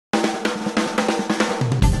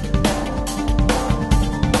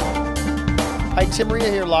Tim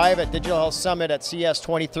Maria here live at Digital Health Summit at CES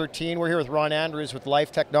 2013. We're here with Ron Andrews with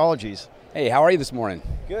Life Technologies. Hey, how are you this morning?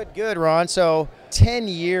 Good, Ron. So 10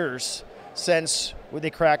 years since they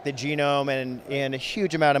cracked the genome and a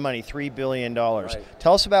huge amount of money, $3 billion. Right.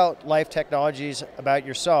 Tell us about Life Technologies, about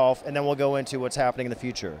yourself, and then we'll go into what's happening in the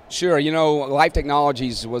future. Sure. You know, Life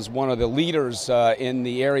Technologies was one of the leaders in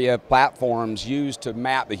the area of platforms used to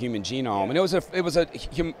map the human genome. And it was a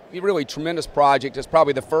really tremendous project. It's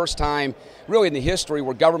probably the first time really in the history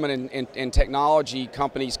where government and technology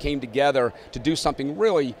companies came together to do something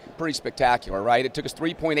really pretty spectacular, right? It took us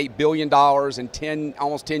 $3.8 billion in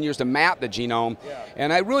almost 10 years to map the genome. Yeah.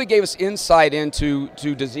 And it really gave us insight into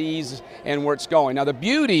disease and where it's going. Now the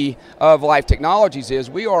beauty of Life Technologies is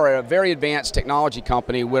we are a very advanced technology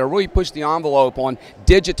company where we really push the envelope on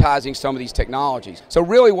digitizing some of these technologies. So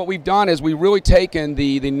really what we've done is we've really taken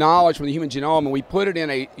the knowledge from the human genome and we put it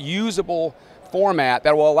in a usable format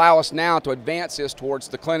that will allow us now to advance this towards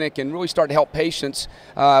the clinic and really start to help patients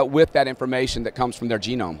with that information that comes from their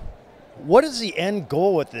genome. What is the end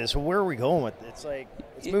goal with this? Where are we going with it?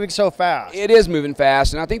 It's moving so fast. It is moving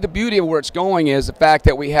fast, and I think the beauty of where it's going is the fact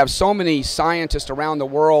that we have so many scientists around the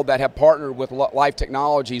world that have partnered with Life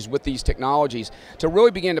Technologies with these technologies to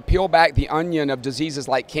really begin to peel back the onion of diseases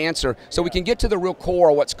like cancer so we can get to the real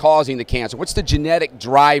core of what's causing the cancer. What's the genetic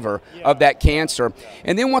driver of that cancer?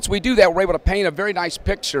 And then once we do that, we're able to paint a very nice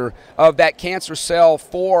picture of that cancer cell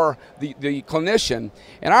for the clinician.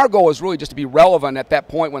 And our goal is really just to be relevant at that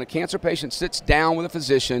point when a cancer patient sits down with a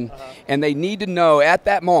physician and they need to know at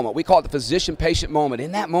that moment, we call it the physician-patient moment.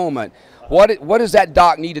 In that moment, what does that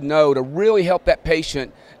doc need to know to really help that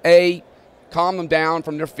patient, A, calm them down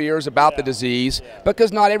from their fears about the disease,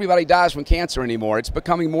 because not everybody dies from cancer anymore. It's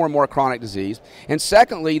becoming more and more a chronic disease. And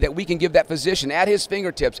secondly, that we can give that physician at his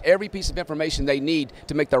fingertips every piece of information they need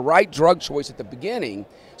to make the right drug choice at the beginning,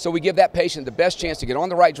 so we give that patient the best chance to get on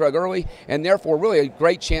the right drug early and therefore really a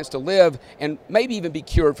great chance to live and maybe even be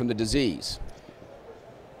cured from the disease.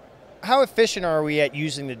 How efficient are we at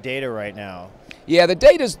using the data right now? Yeah, the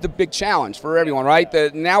data is the big challenge for everyone, right?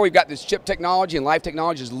 Now we've got this chip technology, and Life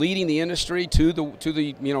Technology is leading the industry to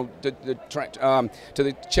the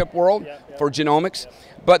chip world for genomics.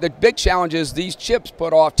 But the big challenge is these chips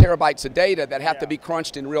put off terabytes of data that have to be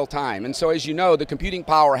crunched in real time. And so, as you know, the computing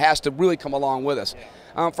power has to really come along with us.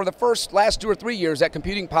 For the last 2 or 3 years, that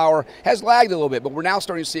computing power has lagged a little bit, but we're now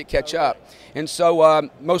starting to see it catch up. And so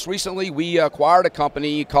most recently, we acquired a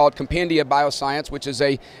company called Compendia Bioscience, which is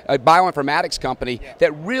a bioinformatics company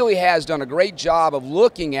that really has done a great job of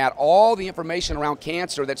looking at all the information around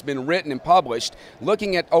cancer that's been written and published,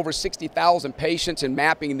 looking at over 60,000 patients and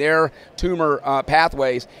mapping their tumor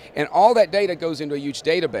pathways, and all that data goes into a huge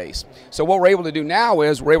database. So what we're able to do now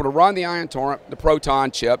is we're able to run the ion torrent, the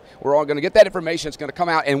proton chip. We're all going to get that information. It's going to come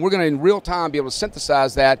out, and we're going to in real time be able to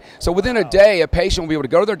synthesize that. So within a day, a patient will be able to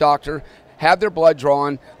go to their doctor, have their blood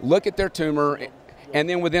drawn, look at their tumor, and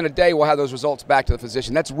then within a day we'll have those results back to the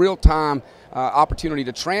physician. That's real-time opportunity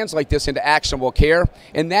to translate this into actionable care,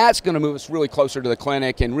 and that's going to move us really closer to the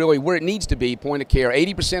clinic and really where it needs to be, point of care.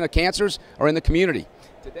 80% of cancers are in the community.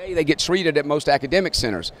 Today they get treated at most academic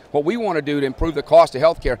centers. What we want to do to improve the cost of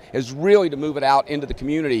healthcare is really to move it out into the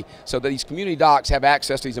community so that these community docs have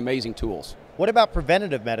access to these amazing tools. What about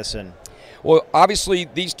preventative medicine? Well, obviously,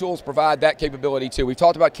 these tools provide that capability too. We've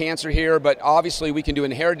talked about cancer here, but obviously we can do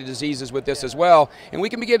inherited diseases with this as well, and we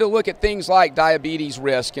can begin to look at things like diabetes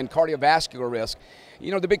risk and cardiovascular risk.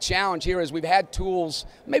 You know, the big challenge here is we've had tools,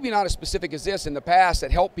 maybe not as specific as this in the past,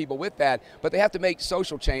 that help people with that, but they have to make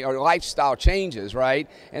social change or lifestyle changes, right?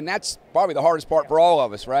 And that's probably the hardest part for all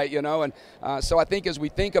of us, right? You know, and so I think as we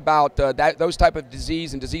think about those type of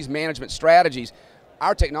disease and disease management strategies,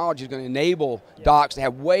 our technology is going to enable docs to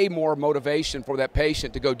have way more motivation for that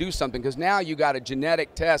patient to go do something, because now you got a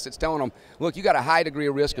genetic test that's telling them, look, you got a high degree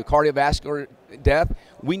of risk of cardiovascular death.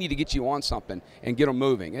 We need to get you on something and get them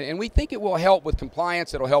moving. And we think it will help with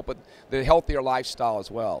compliance. It'll help with the healthier lifestyle as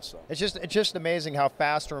well. So it's just amazing how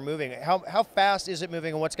fast we're moving. How fast is it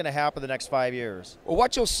moving, and what's going to happen the next 5 years? Well,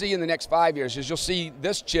 what you'll see in the next 5 years is you'll see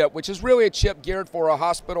this chip, which is really a chip geared for a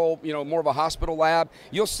hospital, you know, more of a hospital lab.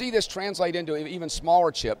 You'll see this translate into even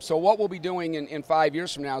smaller chips. So what we'll be doing in 5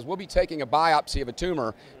 years from now is we'll be taking a biopsy of a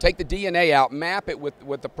tumor, take the DNA out, map it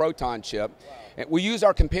with the proton chip, And we use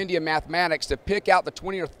our compendium mathematics to pick out the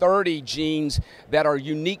 20 or 30 genes that are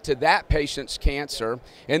unique to that patient's cancer.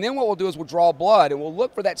 And then what we'll do is we'll draw blood, and we'll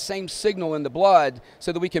look for that same signal in the blood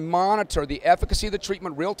so that we can monitor the efficacy of the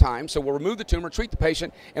treatment real time. So we'll remove the tumor, treat the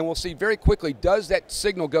patient, and we'll see very quickly, does that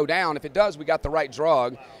signal go down? If it does, we got the right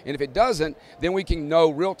drug. And if it doesn't, then we can know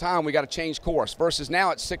real time we got to change course. Versus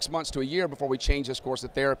now it's 6 months to a year before we change this course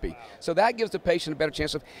of therapy. So that gives the patient a better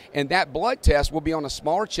chance of, and that blood test will be on a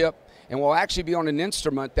smaller chip and will actually be on an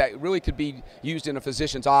instrument that really could be used in a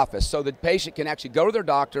physician's office. So the patient can actually go to their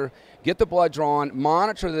doctor, get the blood drawn,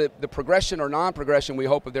 monitor the progression or non-progression, we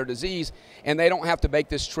hope, of their disease, and they don't have to make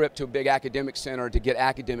this trip to a big academic center to get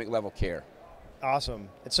academic level care. Awesome.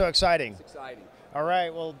 It's so exciting. It's exciting. All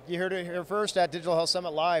right, well, you heard it here first at Digital Health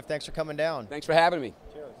Summit Live. Thanks for coming down. Thanks for having me.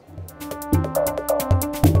 Cheers.